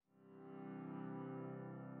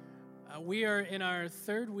We are in our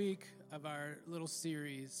third week of our little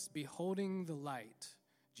series, Beholding the Light,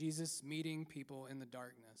 Jesus meeting people in the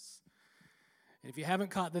darkness. And if you haven't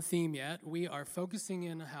caught the theme yet, we are focusing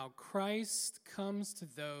in how Christ comes to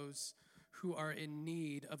those who are in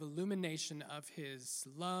need of illumination of his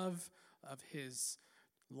love, of his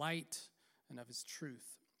light, and of his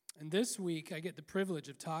truth. And this week, I get the privilege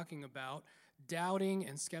of talking about doubting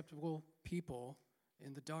and skeptical people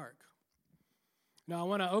in the dark. Now, I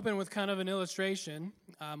want to open with kind of an illustration.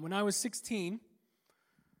 When I was 16,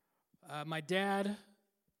 my dad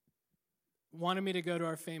wanted me to go to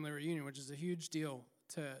our family reunion, which is a huge deal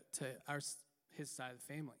to his side of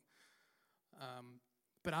the family.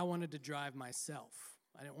 But I wanted to drive myself.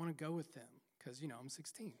 I didn't want to go with them because, I'm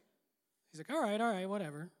 16. He's like, all right,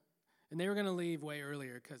 whatever. And they were going to leave way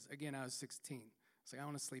earlier because, again, I was 16. It's like, I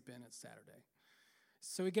want to sleep in. It's Saturday.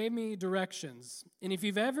 So he gave me directions. And if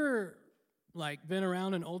you've ever been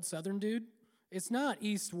around an old Southern dude, it's not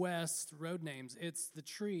east-west road names. It's the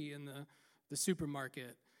tree and the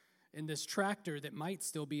supermarket and this tractor that might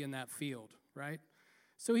still be in that field, right?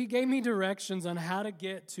 So he gave me directions on how to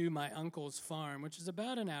get to my uncle's farm, which is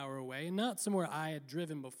about an hour away, and not somewhere I had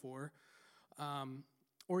driven before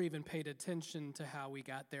or even paid attention to how we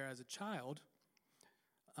got there as a child.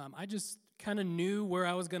 I just kind of knew where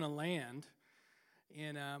I was going to land,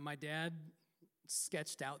 and my dad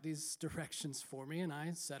sketched out these directions for me, and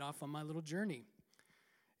I set off on my little journey.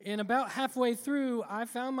 And about halfway through, I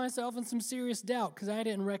found myself in some serious doubt because I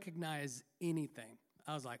didn't recognize anything.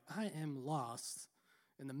 I was like, I am lost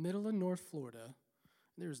in the middle of North Florida.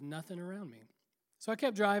 There's nothing around me. So I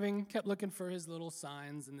kept driving, kept looking for his little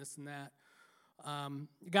signs and this and that.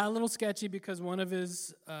 It got a little sketchy because one of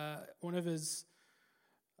his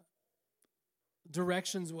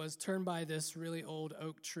directions was turn by this really old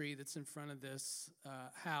oak tree that's in front of this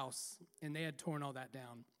house, and they had torn all that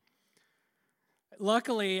down.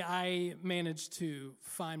 Luckily, I managed to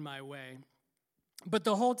find my way, but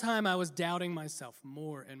the whole time I was doubting myself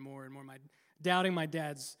more and more and more, doubting my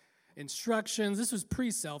dad's instructions. This was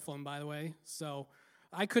pre-cell phone, by the way, so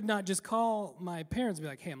I could not just call my parents and be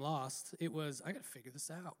like, hey, I'm lost. It was, I got to figure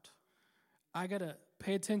this out. I got to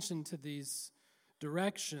pay attention to these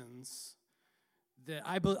directions that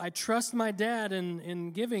I trust my dad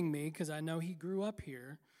in giving me because I know he grew up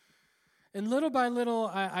here. And little by little,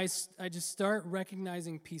 I just start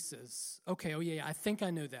recognizing pieces. Okay, I think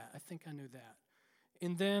I know that.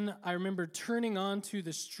 And then I remember turning onto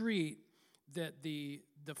the street that the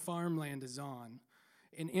farmland is on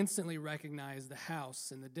and instantly recognize the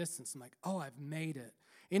house in the distance. I'm like, oh, I've made it.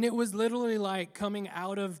 And it was literally like coming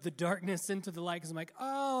out of the darkness into the light because I'm like,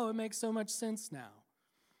 oh, it makes so much sense now.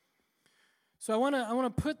 So I want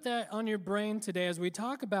to put that on your brain today as we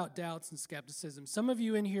talk about doubts and skepticism. Some of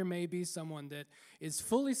you in here may be someone that is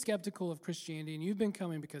fully skeptical of Christianity, and you've been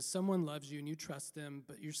coming because someone loves you and you trust them,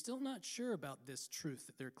 but you're still not sure about this truth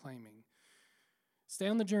that they're claiming. Stay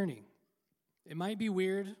on the journey. It might be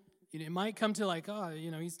weird. It might come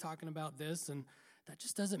to he's talking about this, and that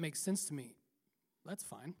just doesn't make sense to me. That's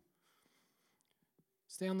fine.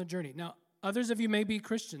 Stay on the journey. Now, others of you may be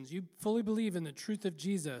Christians. You fully believe in the truth of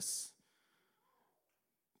Jesus.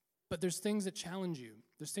 But there's things that challenge you.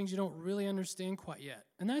 There's things you don't really understand quite yet,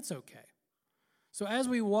 and that's okay. So as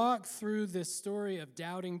we walk through this story of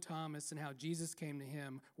doubting Thomas and how Jesus came to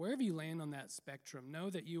him, wherever you land on that spectrum, know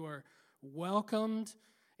that you are welcomed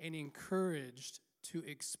and encouraged to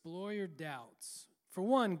explore your doubts. For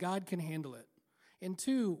one, God can handle it. And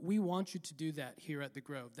two, we want you to do that here at the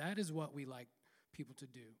Grove. That is what we like people to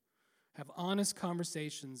do. Have honest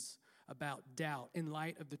conversations about doubt in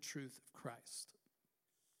light of the truth of Christ.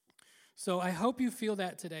 So I hope you feel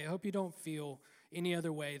that today. I hope you don't feel any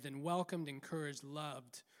other way than welcomed, encouraged,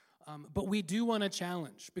 loved. But we do want to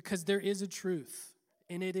challenge because there is a truth,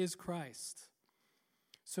 and it is Christ.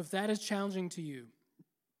 So if that is challenging to you,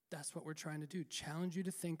 that's what we're trying to do, challenge you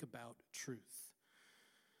to think about truth.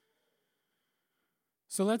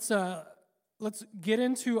 So let's get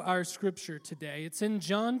into our scripture today. It's in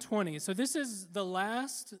John 20. So this is the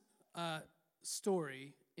last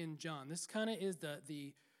story in John. This kind of is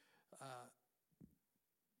the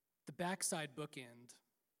backside bookend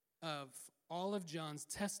of all of John's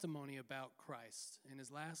testimony about Christ and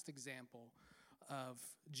his last example of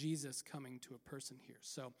Jesus coming to a person here.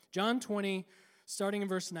 So John 20, starting in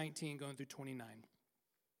verse 19, going through 29.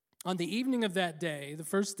 On the evening of that day, the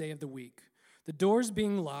first day of the week, the doors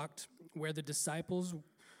being locked where the disciples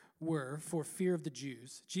were for fear of the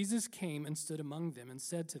Jews, Jesus came and stood among them and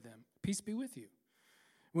said to them, "Peace be with you."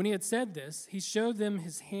 When he had said this, he showed them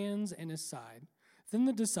his hands and his side. Then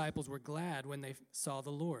the disciples were glad when they saw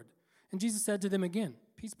the Lord. And Jesus said to them again,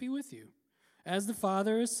 Peace be with you. As the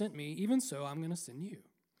Father has sent me, even so I'm going to send you."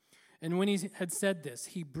 And when he had said this,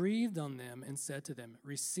 he breathed on them and said to them,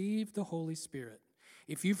 "Receive the Holy Spirit.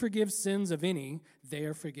 If you forgive sins of any, they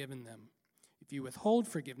are forgiven them. If you withhold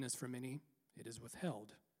forgiveness from any, it is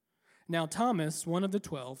withheld." Now Thomas, one of the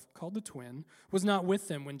 12, called the twin, was not with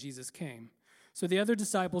them when Jesus came. So the other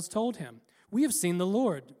disciples told him, "We have seen the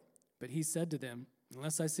Lord." But he said to them,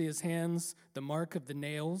 "Unless I see his hands, the mark of the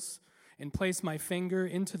nails, and place my finger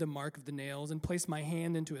into the mark of the nails, and place my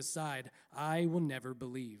hand into his side, I will never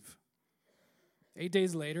believe." 8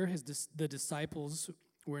 days later, the disciples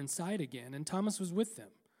were inside again, and Thomas was with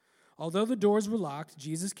them. Although the doors were locked,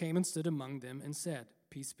 Jesus came and stood among them and said,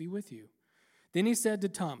 "Peace be with you." Then he said to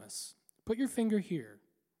Thomas, "Put your finger here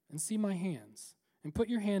and see my hands, and put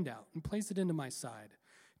your hand out and place it into my side.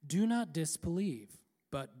 Do not disbelieve,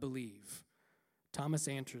 but believe." Thomas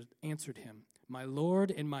answered him, "My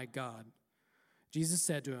Lord and my God." Jesus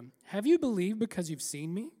said to him, "Have you believed because you've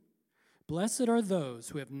seen me? Blessed are those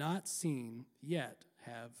who have not seen, yet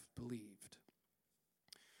have believed."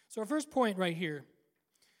 So our first point right here,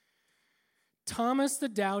 Thomas the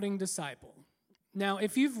doubting disciple. Now,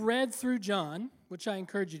 if you've read through John, which I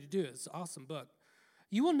encourage you to do, it's an awesome book,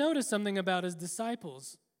 you will notice something about his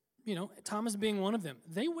disciples, Thomas being one of them.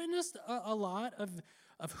 They witnessed a lot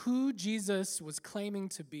of who Jesus was claiming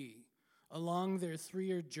to be along their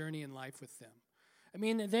 3-year journey in life with them. I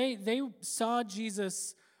mean, they saw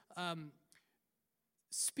Jesus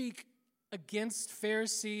speak against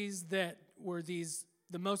Pharisees that were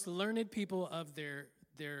the most learned people of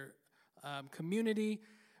their community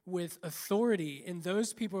with authority, and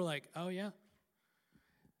those people were like, "Oh yeah."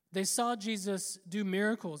 They saw Jesus do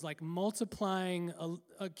miracles like multiplying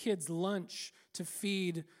a kid's lunch to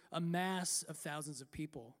feed a mass of thousands of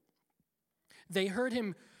people. They heard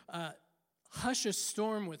him hush a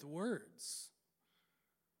storm with words.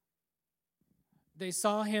 They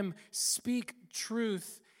saw him speak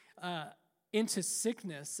truth into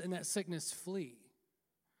sickness, and that sickness flee.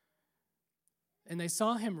 And they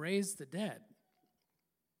saw him raise the dead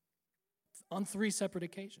on 3 separate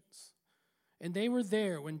occasions. And they were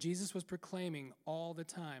there when Jesus was proclaiming all the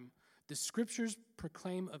time, "The scriptures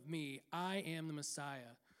proclaim of me, I am the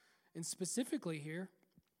Messiah." And specifically here,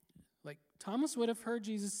 like Thomas would have heard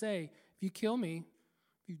Jesus say, "If you kill me,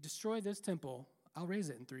 if you destroy this temple, I'll raise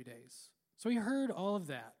it in 3 days." So he heard all of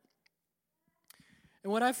that.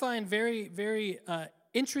 And what I find very, very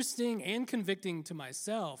interesting and convicting to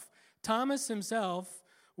myself, Thomas himself,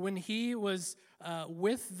 when he was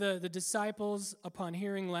with the disciples upon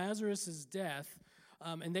hearing Lazarus' death,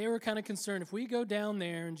 and they were kind of concerned, if we go down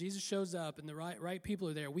there and Jesus shows up and the right people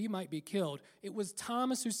are there, we might be killed. It was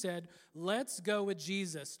Thomas who said, "Let's go with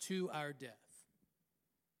Jesus to our death."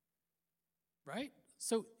 Right?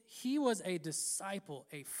 So he was a disciple,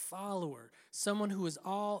 a follower, someone who was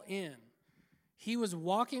all in. He was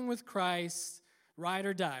walking with Christ, ride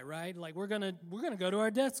or die, right? Like we're gonna go to our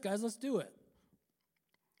deaths, guys, let's do it.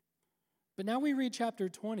 But now we read chapter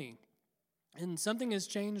 20, and something has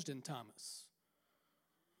changed in Thomas.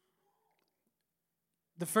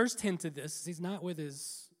 The first hint of this is he's not with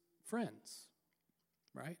his friends,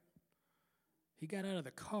 right? He got out of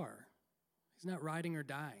the car. He's not riding or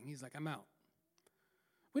dying. He's like, "I'm out."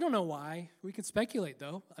 We don't know why. We can speculate,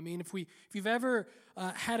 though. I mean, if you've ever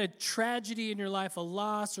had a tragedy in your life, a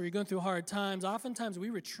loss, or you're going through hard times, oftentimes we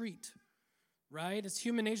retreat, right? It's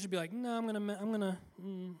human nature to be like, "No, I'm gonna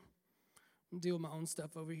deal with my own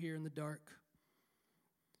stuff over here in the dark."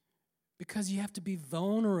 Because you have to be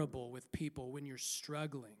vulnerable with people when you're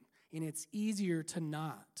struggling, and it's easier to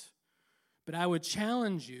not. But I would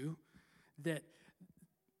challenge you that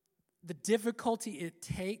the difficulty it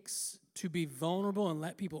takes to be vulnerable and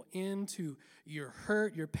let people into your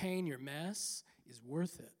hurt, your pain, your mess is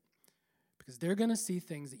worth it. Because they're going to see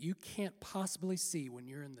things that you can't possibly see when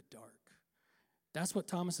you're in the dark. That's what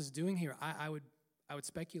Thomas is doing here. I would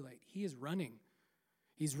speculate. He is running.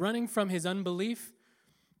 He's running from his unbelief,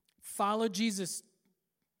 followed Jesus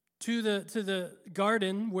to the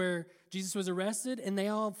garden where Jesus was arrested, and they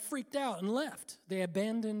all freaked out and left. They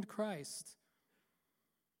abandoned Christ.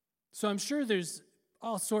 So I'm sure there's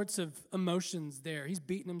all sorts of emotions there. He's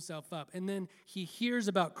beating himself up. And then he hears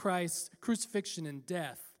about Christ's crucifixion and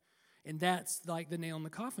death, and that's like the nail in the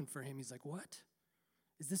coffin for him. He's like, "What?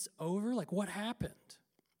 Is this over? Like, what happened?"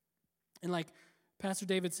 And like Pastor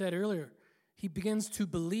David said earlier, he begins to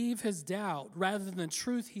believe his doubt rather than the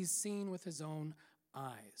truth he's seen with his own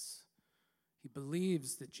eyes. He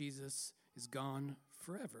believes that Jesus is gone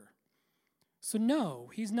forever. So no,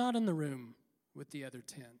 he's not in the room with the other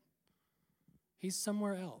 10. He's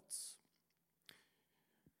somewhere else.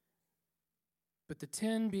 but the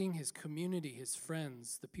 10 being his community, his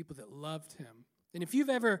friends, the people that loved him. And if you've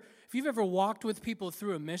ever walked with people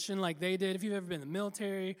through a mission like they did, if you've ever been in the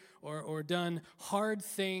military or done hard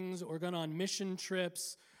things or gone on mission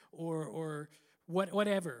trips or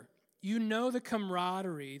whatever, you know the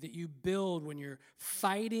camaraderie that you build when you're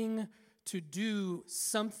fighting to do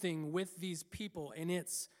something with these people, and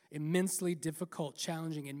it's immensely difficult,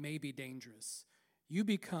 challenging, and maybe dangerous. You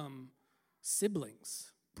become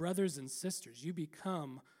siblings, brothers and sisters. You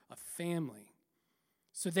become a family.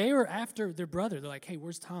 So they were after their brother. They're like, hey,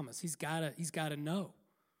 where's Thomas? He's gotta know.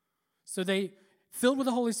 So they, filled with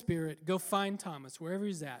the Holy Spirit, go find Thomas wherever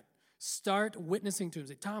he's at. Start witnessing to him.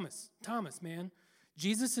 Say, Thomas, man,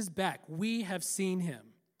 Jesus is back. We have seen him.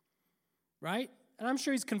 Right? And I'm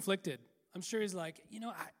sure he's conflicted. I'm sure he's like,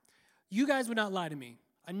 you guys would not lie to me.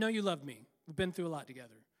 I know you love me. We've been through a lot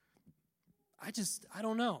together. I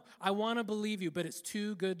don't know. I want to believe you, but it's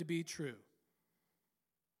too good to be true.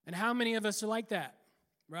 And how many of us are like that?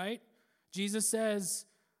 Right? Jesus says,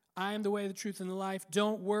 I am the way, the truth, and the life.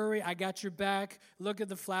 Don't worry, I got your back. Look at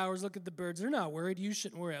the flowers, look at the birds. They're not worried. You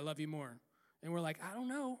shouldn't worry, I love you more. And we're like, I don't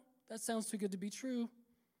know. That sounds too good to be true.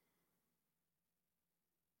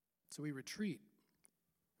 So we retreat.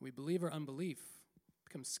 We believe our unbelief,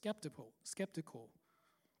 become skeptical.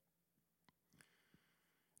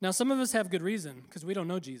 Now, some of us have good reason because we don't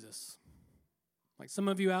know Jesus. Like some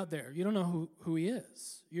of you out there, you don't know who he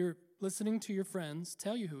is. You're listening to your friends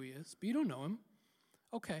tell you who he is, but you don't know him.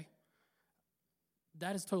 Okay.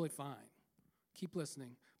 That is totally fine. Keep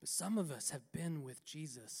listening. But some of us have been with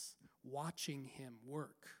Jesus, watching him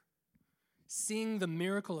work, seeing the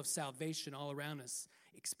miracle of salvation all around us,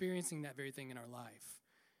 experiencing that very thing in our life.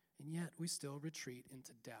 And yet we still retreat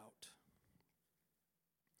into doubt.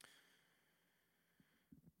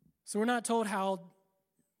 So we're not told how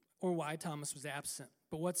or why Thomas was absent.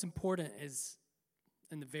 But what's important is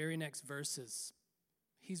in the very next verses,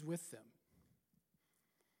 he's with them.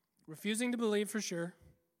 Refusing to believe for sure.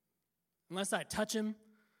 Unless I touch him,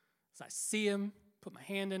 unless I see him, put my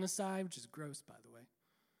hand in his side, which is gross, by the way,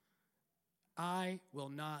 I will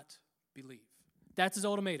not believe. That's his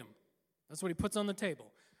ultimatum. That's what he puts on the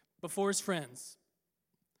table before his friends.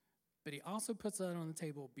 But he also puts that on the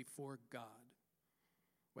table before God,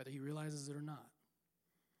 whether he realizes it or not.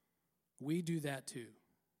 We do that too.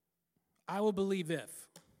 I will believe if.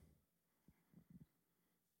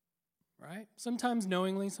 Right? Sometimes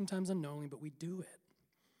knowingly, sometimes unknowingly, but we do it.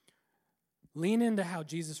 Lean into how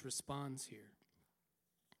Jesus responds here.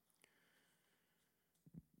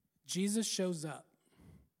 Jesus shows up.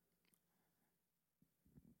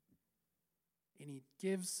 And he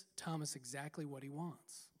gives Thomas exactly what he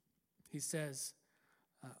wants. He says,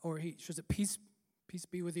 he shows it, peace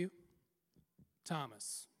be with you.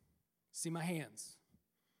 Thomas, see my hands.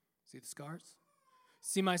 See the scars?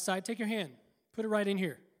 See my side? Take your hand. Put it right in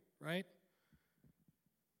here, right?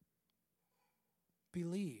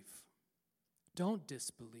 Believe. Don't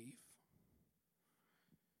disbelieve.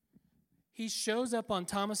 He shows up on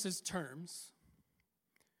Thomas's terms,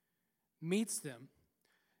 meets them,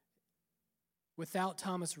 without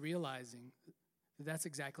Thomas realizing that that's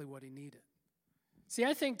exactly what he needed. See,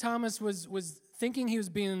 I think Thomas was thinking he was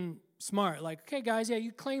being smart. Like, okay, guys, yeah,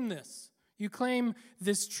 you claim this. You claim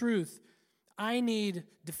this truth. I need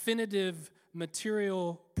definitive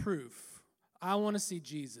material proof. I want to see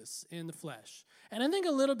Jesus in the flesh. And I think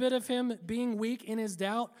a little bit of him being weak in his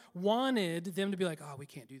doubt wanted them to be like, oh, we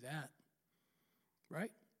can't do that.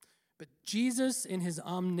 Right? But Jesus in his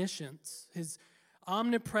omniscience, his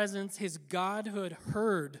omnipresence, his godhood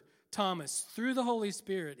heard Thomas through the Holy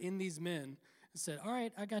Spirit in these men and said, all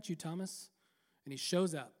right, I got you, Thomas. And he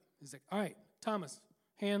shows up. He's like, all right, Thomas,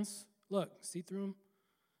 hands, look, see through him,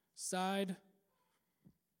 side,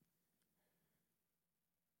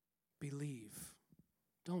 believe.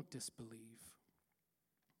 Don't disbelieve.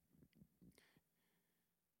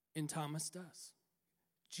 And Thomas does.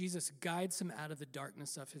 Jesus guides him out of the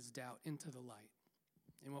darkness of his doubt into the light.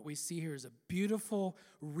 And what we see here is a beautiful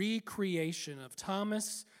recreation of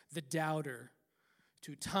Thomas the doubter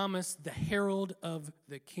to Thomas the herald of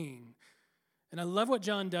the king. And I love what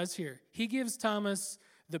John does here. He gives Thomas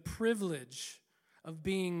the privilege of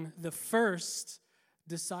being the first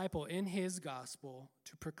disciple in his gospel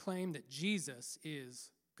to proclaim that Jesus is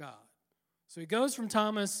God. So he goes from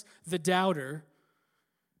Thomas the doubter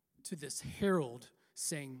to this herald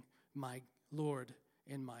saying, my Lord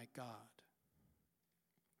and my God.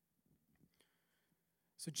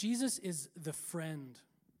 So Jesus is the friend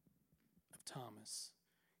of Thomas.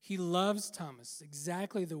 He loves Thomas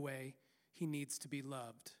exactly the way he needs to be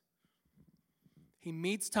loved. He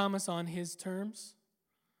meets Thomas on his terms,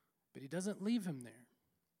 But he doesn't leave him there.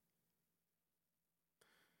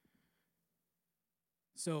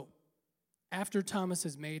 So, after Thomas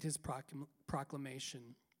has made his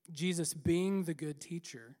proclamation, Jesus, being the good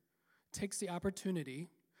teacher, takes the opportunity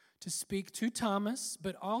to speak to Thomas,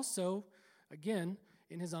 but also, again,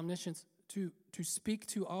 in his omniscience, to speak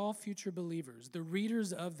to all future believers, the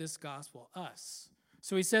readers of this gospel, us.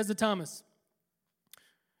 So he says to Thomas,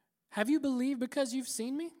 have you believed because you've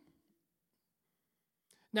seen me?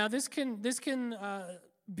 Now, this can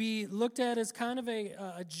be looked at as kind of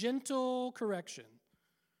a gentle correction.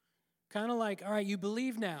 Kind of like, all right, you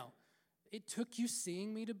believe now. It took you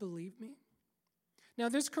seeing me to believe me? Now,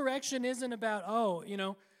 this correction isn't about,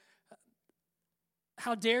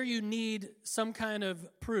 how dare you need some kind of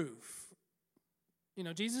proof.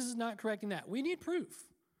 Jesus is not correcting that. We need proof.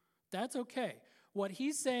 That's okay. What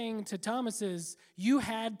he's saying to Thomas is, you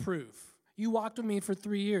had proof. You walked with me for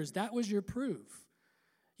 3 years. That was your proof.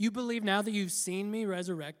 You believe now that you've seen me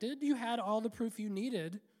resurrected? You had all the proof you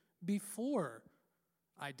needed before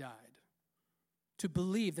I died to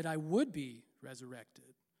believe that I would be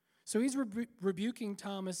resurrected. So he's rebuking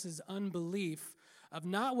Thomas's unbelief of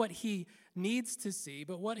not what he needs to see,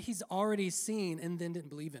 but what he's already seen and then didn't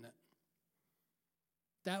believe in it.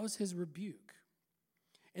 That was his rebuke.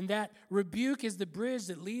 And that rebuke is the bridge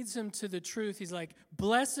that leads him to the truth. He's like,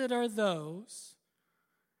 blessed are those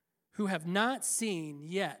who have not seen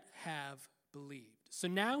yet have believed. So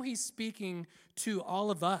now he's speaking to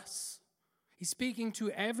all of us. He's speaking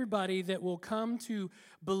to everybody that will come to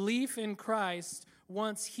belief in Christ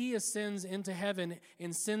once he ascends into heaven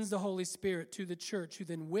and sends the Holy Spirit to the church, who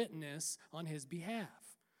then witness on his behalf.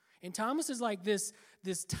 And Thomas is like this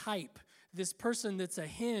type, this person that's a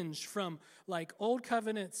hinge from like old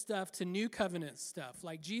covenant stuff to new covenant stuff.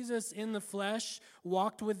 Like Jesus in the flesh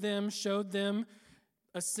walked with them, showed them,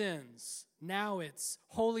 ascends. Now it's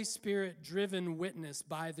Holy Spirit driven witness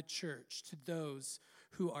by the church to those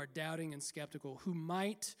who are doubting and skeptical, who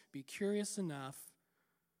might be curious enough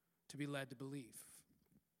to be led to believe.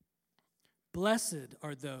 Blessed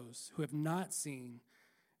are those who have not seen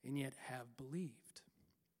and yet have believed.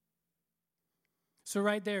 So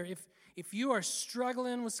right there, if you are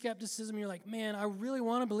struggling with skepticism, you're like, man, I really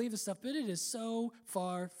want to believe this stuff, but it is so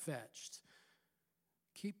far-fetched.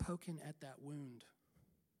 Keep poking at that wound.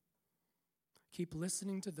 Keep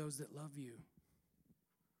listening to those that love you.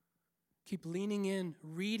 Keep leaning in,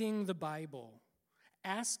 reading the Bible,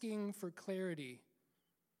 asking for clarity.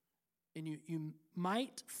 And you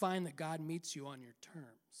might find that God meets you on your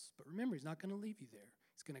terms. But remember, he's not going to leave you there.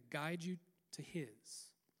 He's going to guide you to his.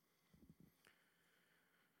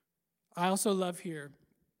 I also love here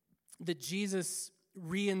that Jesus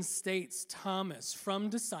reinstates Thomas from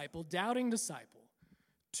disciple, doubting disciple,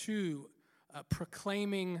 to a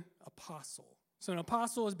proclaiming apostle. So an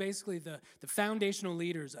apostle is basically the foundational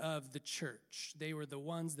leaders of the church. They were the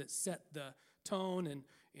ones that set the tone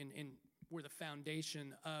and were the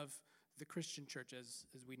foundation of the Christian church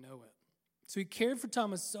as we know it. So he cared for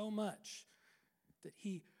Thomas so much that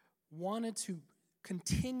he wanted to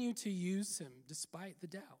continue to use him despite the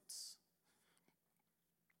doubts.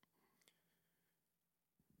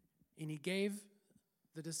 And he gave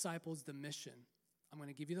the disciples the mission. I'm going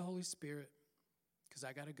to give you the Holy Spirit because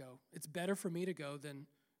I got to go. It's better for me to go than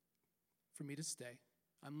for me to stay.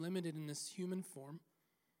 I'm limited in this human form.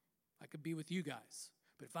 I could be with you guys.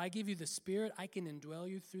 But if I give you the Spirit, I can indwell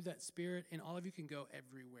you through that Spirit, and all of you can go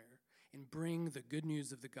everywhere and bring the good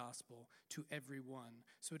news of the gospel to everyone.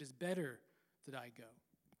 So it is better that I go.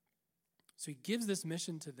 So he gives this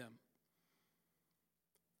mission to them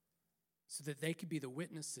so that they could be the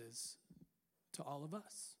witnesses to all of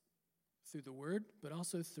us through the word, but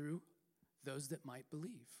also through those that might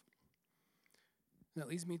believe. And that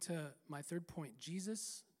leads me to my third point.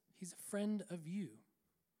 Jesus, he's a friend of you.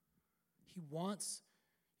 He wants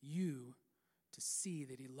you to see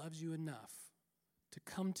that he loves you enough to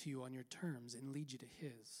come to you on your terms and lead you to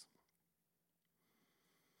his.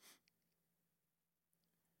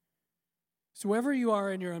 So wherever you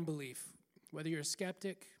are in your unbelief, whether you're a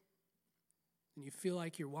skeptic and you feel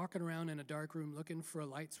like you're walking around in a dark room looking for a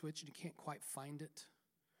light switch and you can't quite find it,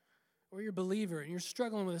 or you're a believer and you're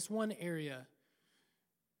struggling with this one area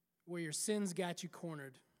where your sins got you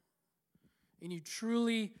cornered and you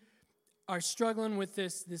truly are struggling with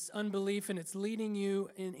this unbelief, and it's leading you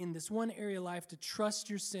in this one area of life to trust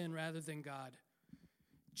your sin rather than God.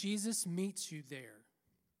 Jesus meets you there.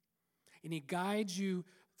 And he guides you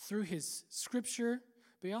through his scripture,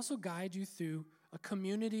 but he also guides you through a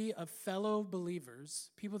community of fellow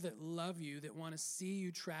believers, people that love you, that want to see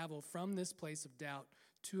you travel from this place of doubt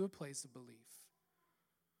to a place of belief.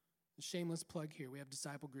 Shameless plug here. We have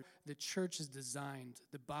disciple group. The church is designed.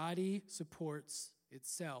 The body supports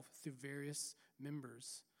itself through various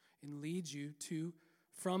members and leads you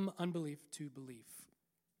from unbelief to belief.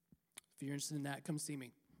 If you're interested in that, come see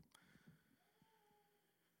me.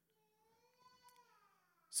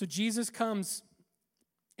 So Jesus comes,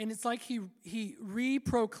 and it's like he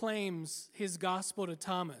re-proclaims his gospel to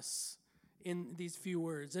Thomas in these few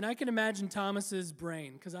words. And I can imagine Thomas's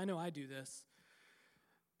brain, because I know I do this.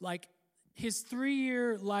 Like his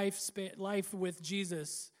 3-year life with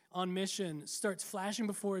Jesus on mission starts flashing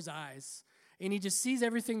before his eyes, and he just sees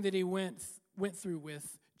everything that he went through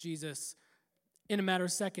with Jesus in a matter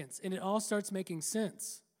of seconds, and it all starts making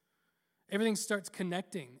sense. Everything starts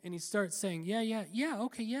connecting, and he starts saying,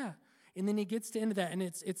 okay, yeah. And then he gets to the end of that, and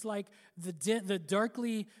it's like the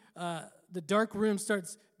dark room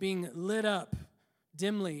starts being lit up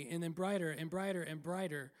dimly, and then brighter and brighter and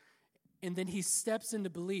brighter. And then he steps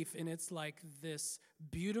into belief, and it's like this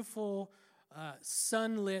beautiful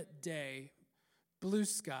sunlit day, blue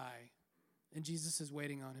sky, and Jesus is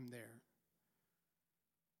waiting on him there.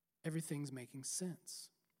 Everything's making sense.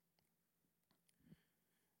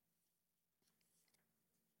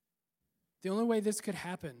 The only way this could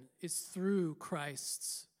happen is through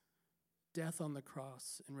Christ's death on the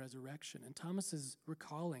cross and resurrection. And Thomas is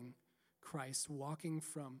recalling Christ walking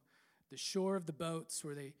from the shore of the boats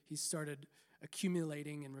where he started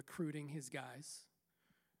accumulating and recruiting his guys,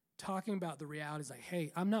 talking about the realities like,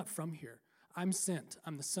 hey, I'm not from here. I'm sent.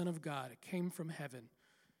 I'm the Son of God. I came from heaven.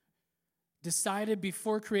 Decided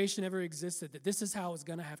before creation ever existed that this is how it's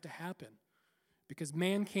going to have to happen because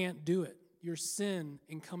man can't do it. Your sin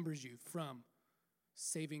encumbers you from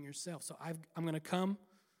saving yourself. So I'm going to come,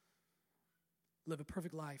 live a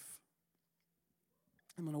perfect life.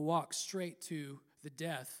 I'm going to walk straight to the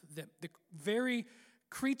death that the very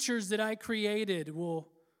creatures that I created will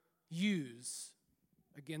use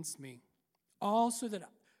against me. All so that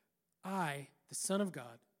I, the Son of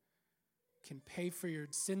God, can pay for your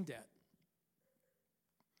sin debt.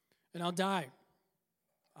 And I'll die.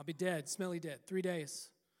 I'll be dead, smelly dead, 3 days.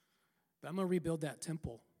 But I'm going to rebuild that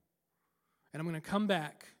temple. And I'm going to come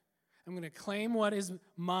back. I'm going to claim what is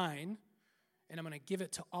mine, and I'm going to give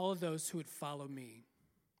it to all of those who would follow me.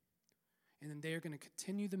 And then they are going to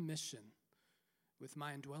continue the mission with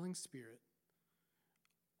my indwelling spirit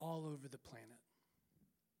all over the planet.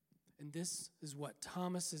 And this is what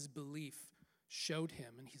Thomas's belief showed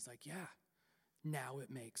him. And he's like, yeah, now it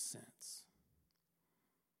makes sense.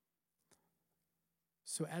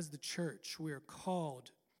 So as the church, we are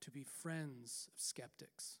called to be friends of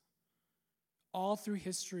skeptics. All through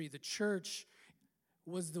history, the church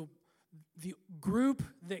was the group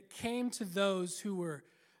that came to those who were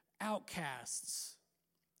outcasts,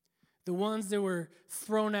 the ones that were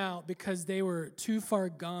thrown out because they were too far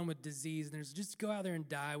gone with disease. And there's just go out there and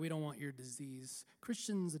die. We don't want your disease.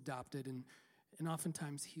 Christians adopted and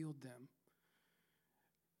oftentimes healed them.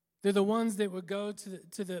 They're the ones that would go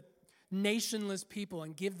to the nationless people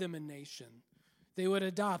and give them a nation. They would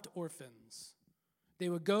adopt orphans. They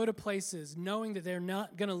would go to places knowing that they're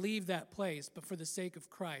not going to leave that place, but for the sake of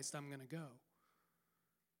Christ, I'm going to go.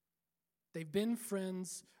 They've been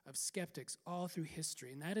friends of skeptics all through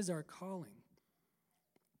history, and that is our calling.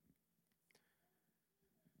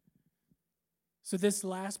 So this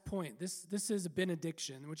last point, this is a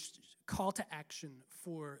benediction, which is a call to action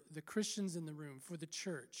for the Christians in the room, for the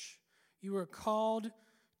church. You are called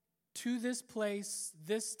to this place,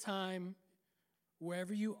 this time,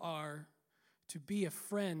 wherever you are, to be a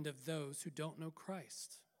friend of those who don't know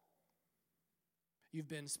Christ. You've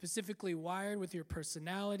been specifically wired with your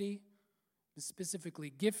personality,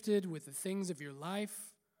 specifically gifted with the things of your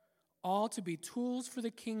life, all to be tools for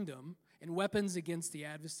the kingdom and weapons against the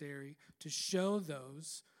adversary to show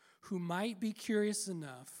those who might be curious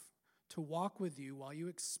enough to walk with you while you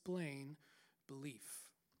explain belief.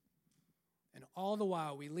 And all the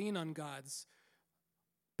while, we lean on God's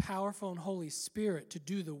powerful and Holy Spirit to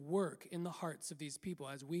do the work in the hearts of these people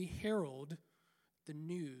as we herald the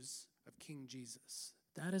news of King Jesus.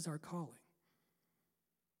 That is our calling.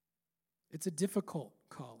 It's a difficult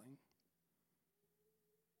calling.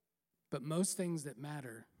 But most things that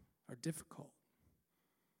matter are difficult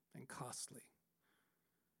and costly.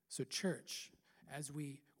 So, church, as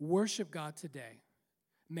we worship God today,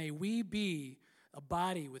 may we be a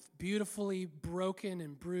body with beautifully broken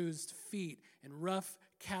and bruised feet and rough,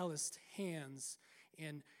 calloused hands,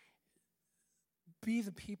 and be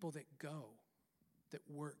the people that go, that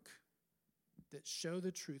work, that show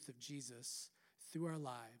the truth of Jesus through our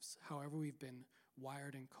lives, however we've been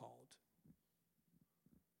wired and called.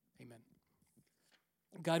 Amen.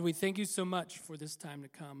 God, we thank you so much for this time to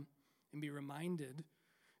come and be reminded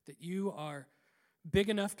that you are big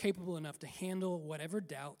enough, capable enough to handle whatever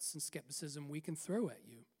doubts and skepticism we can throw at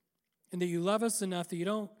you. And that you love us enough that you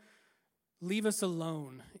don't leave us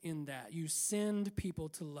alone in that. You send people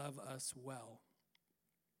to love us well.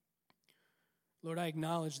 Lord, I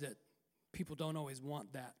acknowledge that people don't always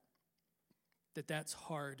want that, that's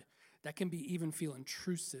hard. That can be even feel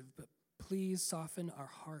intrusive, but please soften our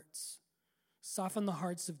hearts. Soften the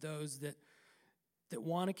hearts of those that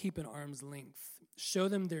want to keep an arm's length. Show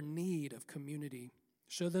them their need of community.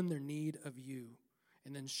 Show them their need of you.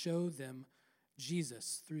 And then show them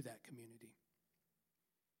Jesus through that community.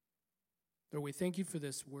 Lord, we thank you for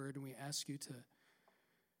this word, and we ask you to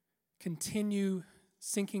continue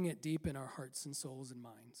sinking it deep in our hearts and souls and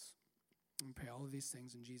minds. And we pray all of these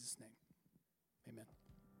things in Jesus' name. Amen.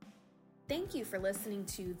 Thank you for listening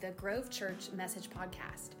to the Grove Church Message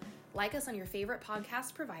Podcast. Like us on your favorite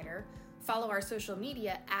podcast provider, follow our social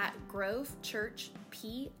media at Grove Church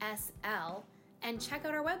PSL, and check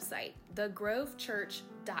out our website,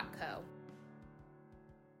 thegrovechurch.co.